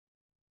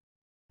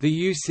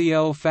The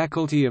UCL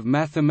Faculty of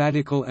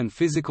Mathematical and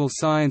Physical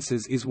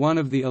Sciences is one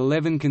of the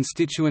 11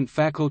 constituent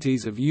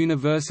faculties of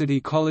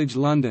University College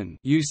London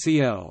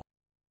 (UCL).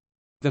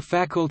 The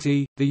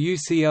faculty, the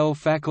UCL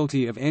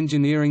Faculty of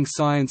Engineering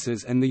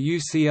Sciences and the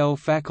UCL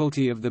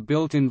Faculty of the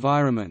Built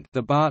Environment,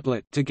 the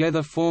Bartlett,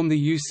 together form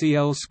the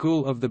UCL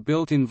School of the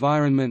Built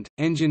Environment,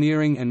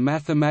 Engineering and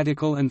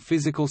Mathematical and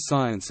Physical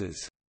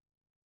Sciences.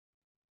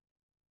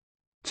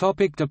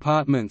 Topic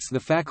departments. The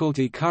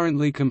faculty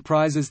currently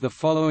comprises the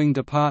following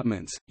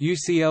departments: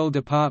 UCL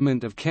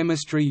Department of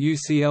Chemistry,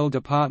 UCL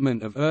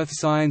Department of Earth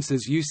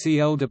Sciences,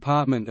 UCL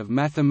Department of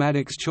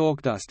Mathematics.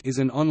 Chalkdust is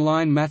an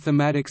online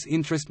mathematics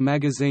interest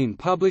magazine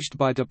published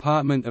by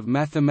Department of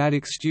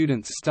Mathematics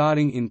students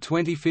starting in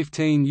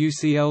 2015.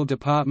 UCL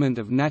Department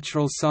of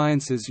Natural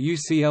Sciences,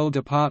 UCL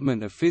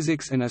Department of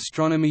Physics and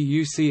Astronomy,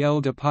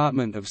 UCL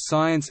Department of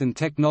Science and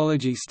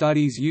Technology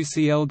Studies,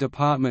 UCL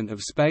Department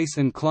of Space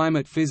and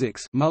Climate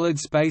Physics, Mullard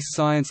Space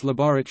Science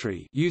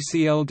Laboratory,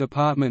 UCL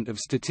Department of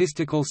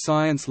Statistical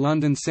Science,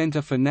 London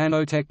Centre for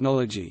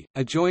Nanotechnology,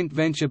 a joint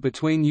venture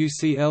between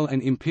UCL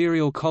and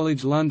Imperial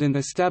College London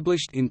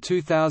established in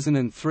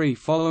 2003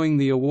 following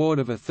the award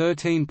of a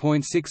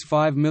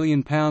 £13.65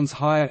 million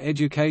higher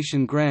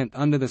education grant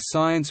under the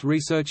Science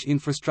Research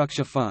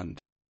Infrastructure Fund.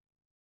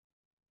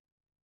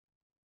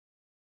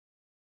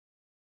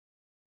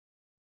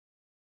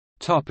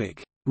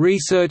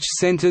 Research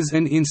centres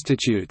and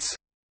institutes.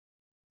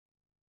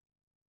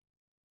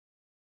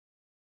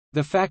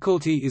 The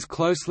faculty is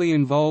closely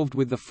involved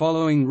with the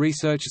following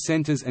research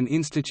centres and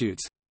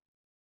institutes: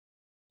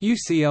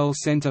 UCL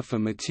Centre for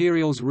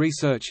Materials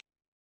Research,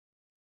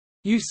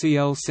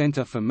 UCL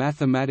Centre for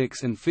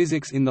Mathematics and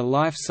Physics in the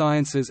Life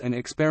Sciences and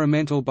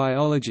Experimental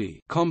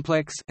Biology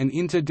Complex, an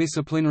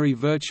interdisciplinary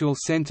virtual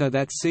centre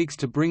that seeks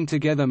to bring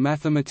together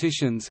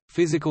mathematicians,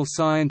 physical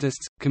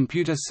scientists,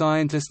 computer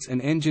scientists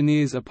and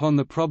engineers upon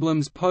the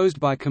problems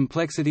posed by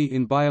complexity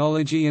in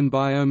biology and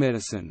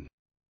biomedicine.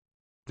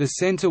 The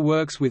centre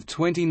works with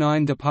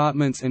 29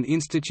 departments and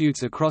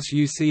institutes across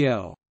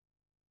UCL.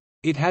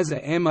 It has a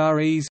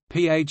MREs,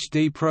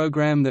 PhD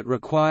program that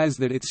requires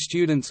that its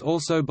students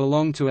also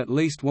belong to at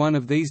least one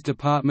of these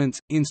departments,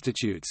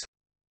 institutes.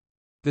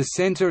 The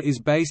centre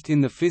is based in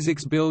the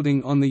Physics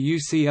Building on the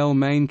UCL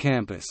main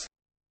campus.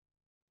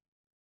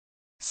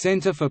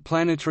 Centre for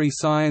Planetary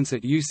Science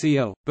at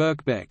UCL,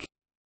 Birkbeck.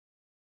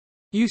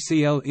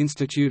 UCL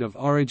Institute of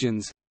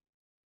Origins,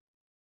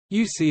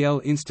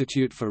 UCL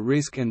Institute for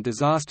Risk and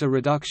Disaster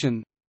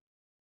Reduction,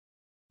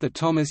 the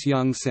Thomas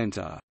Young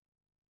Center.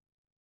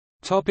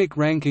 Topic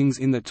rankings.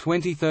 In the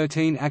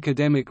 2013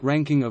 Academic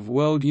Ranking of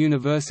World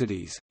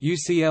Universities,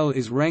 UCL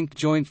is ranked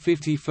joint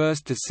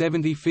 51st to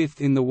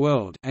 75th in the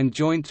world and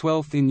joint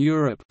 12th in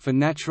Europe for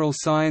natural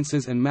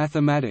sciences and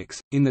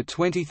mathematics. In the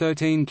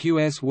 2013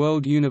 QS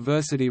World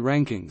University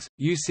Rankings,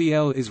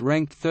 UCL is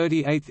ranked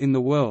 38th in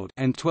the world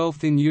and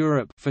 12th in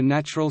Europe for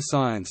natural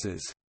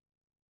sciences.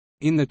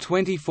 In the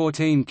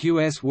 2014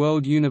 QS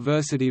World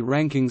University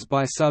Rankings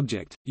by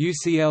subject,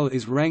 UCL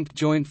is ranked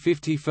joint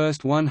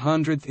 51st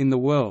 100th in the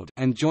world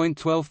and joint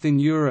 12th in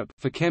Europe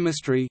for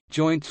chemistry,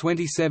 joint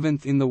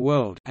 27th in the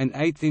world and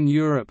 8th in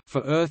Europe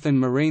for earth and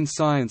marine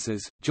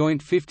sciences,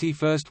 joint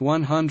 51st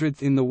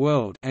 100th in the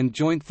world and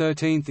joint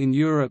 13th in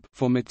Europe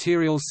for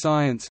materials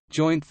science,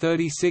 joint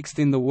 36th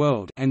in the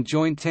world and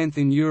joint 10th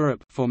in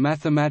Europe for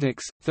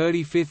mathematics,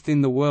 35th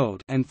in the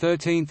world and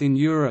 13th in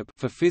Europe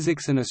for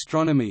physics and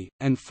astronomy,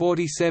 and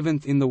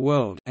 47th in the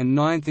world and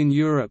 9th in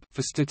Europe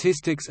for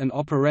statistics and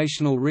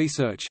operational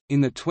research.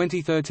 In the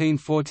 2013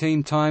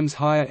 14 Times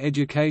Higher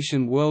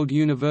Education World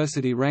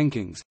University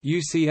Rankings,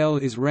 UCL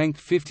is ranked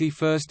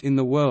 51st in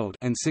the world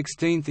and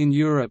 16th in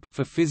Europe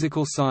for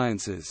physical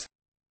sciences.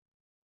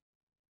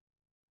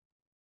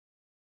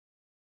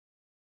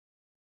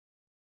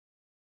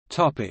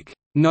 Topic: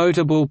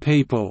 Notable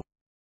people.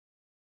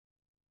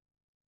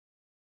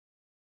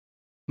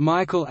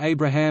 Michael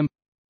Abraham,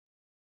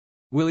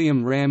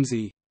 William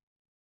Ramsey,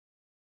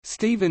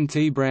 Stephen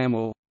T.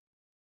 Bramwell,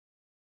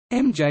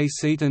 M. J.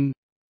 Seaton,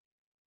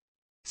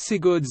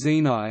 Sigurd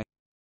Zenai,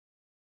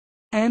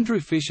 Andrew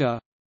Fisher,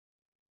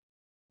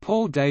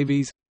 Paul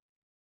Davies,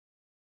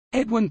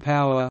 Edwin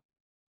Power,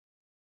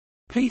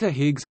 Peter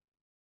Higgs,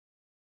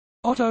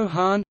 Otto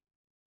Hahn,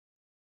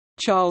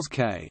 Charles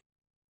K.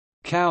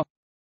 Cow,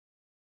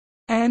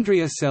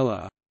 Andrea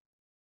Seller,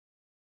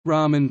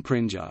 Raman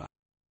Prinjar.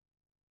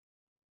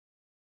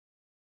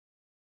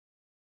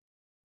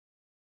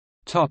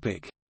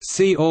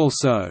 See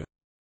also: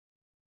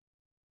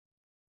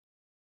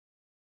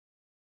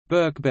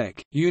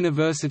 Birkbeck,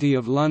 University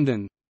of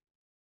London,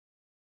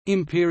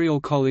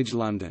 Imperial College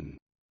London.